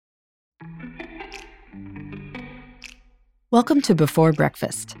Welcome to Before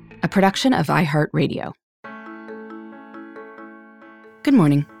Breakfast, a production of iHeartRadio. Good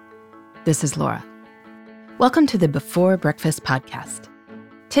morning. This is Laura. Welcome to the Before Breakfast podcast.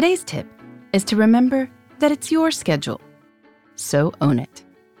 Today's tip is to remember that it's your schedule, so own it.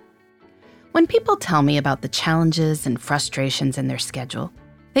 When people tell me about the challenges and frustrations in their schedule,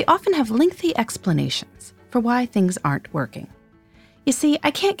 they often have lengthy explanations for why things aren't working. You see,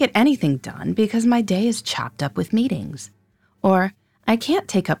 I can't get anything done because my day is chopped up with meetings. Or, I can't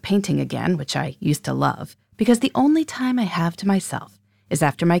take up painting again, which I used to love, because the only time I have to myself is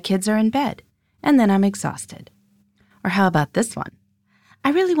after my kids are in bed, and then I'm exhausted. Or how about this one?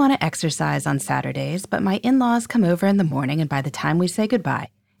 I really want to exercise on Saturdays, but my in-laws come over in the morning, and by the time we say goodbye,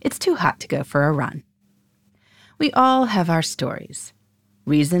 it's too hot to go for a run. We all have our stories,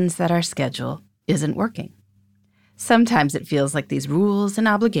 reasons that our schedule isn't working. Sometimes it feels like these rules and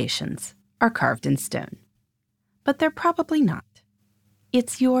obligations are carved in stone. But they're probably not.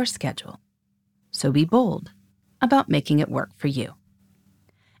 It's your schedule. So be bold about making it work for you.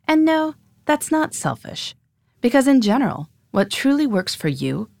 And no, that's not selfish, because in general, what truly works for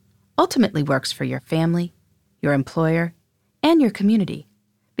you ultimately works for your family, your employer, and your community,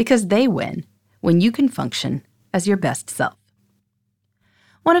 because they win when you can function as your best self.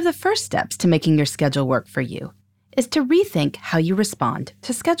 One of the first steps to making your schedule work for you is to rethink how you respond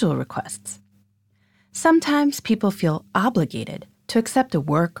to schedule requests. Sometimes people feel obligated to accept a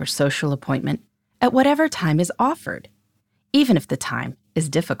work or social appointment at whatever time is offered, even if the time is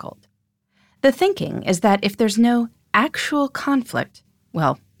difficult. The thinking is that if there's no actual conflict,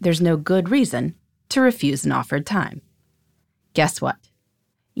 well, there's no good reason to refuse an offered time. Guess what?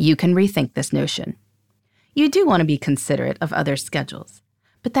 You can rethink this notion. You do want to be considerate of others' schedules,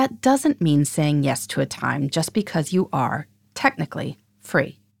 but that doesn't mean saying yes to a time just because you are, technically,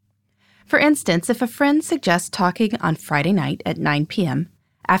 free. For instance, if a friend suggests talking on Friday night at 9 p.m.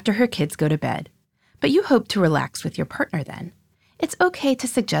 after her kids go to bed, but you hope to relax with your partner then, it's okay to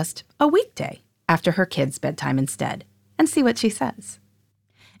suggest a weekday after her kids' bedtime instead, and see what she says.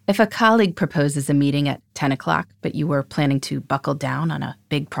 If a colleague proposes a meeting at 10 o'clock, but you were planning to buckle down on a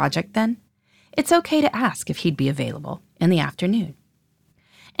big project then, it's okay to ask if he'd be available in the afternoon.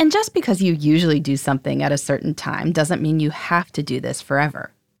 And just because you usually do something at a certain time doesn't mean you have to do this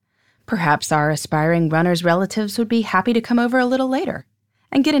forever. Perhaps our aspiring runners' relatives would be happy to come over a little later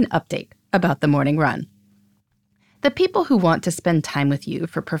and get an update about the morning run. The people who want to spend time with you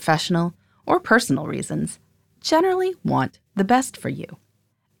for professional or personal reasons generally want the best for you.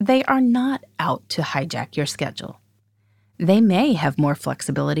 They are not out to hijack your schedule. They may have more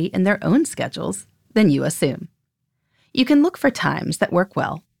flexibility in their own schedules than you assume. You can look for times that work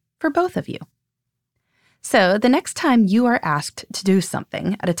well for both of you. So the next time you are asked to do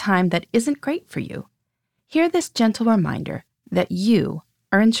something at a time that isn't great for you, hear this gentle reminder that you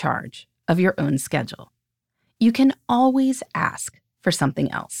are in charge of your own schedule. You can always ask for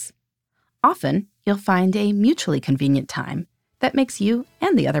something else. Often, you'll find a mutually convenient time that makes you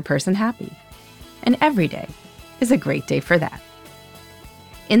and the other person happy. And every day is a great day for that.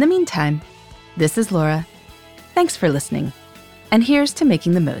 In the meantime, this is Laura. Thanks for listening. And here's to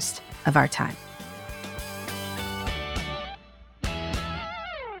making the most of our time.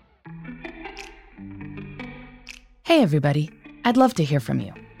 Hey everybody, I'd love to hear from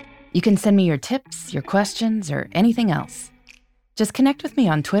you. You can send me your tips, your questions, or anything else. Just connect with me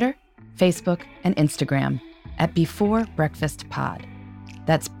on Twitter, Facebook, and Instagram at Before Breakfast Pod.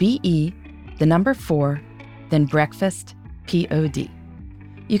 That's BE4, then breakfast, POD.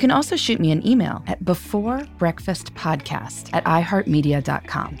 You can also shoot me an email at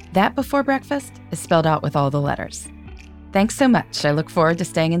beforebreakfastpodcast@iheartmedia.com. That Before Breakfast is spelled out with all the letters. Thanks so much. I look forward to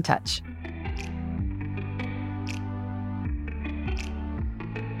staying in touch.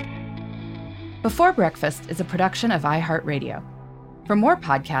 Before Breakfast is a production of iHeartRadio. For more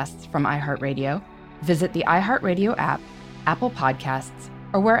podcasts from iHeartRadio, visit the iHeartRadio app, Apple Podcasts,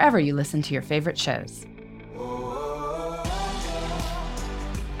 or wherever you listen to your favorite shows.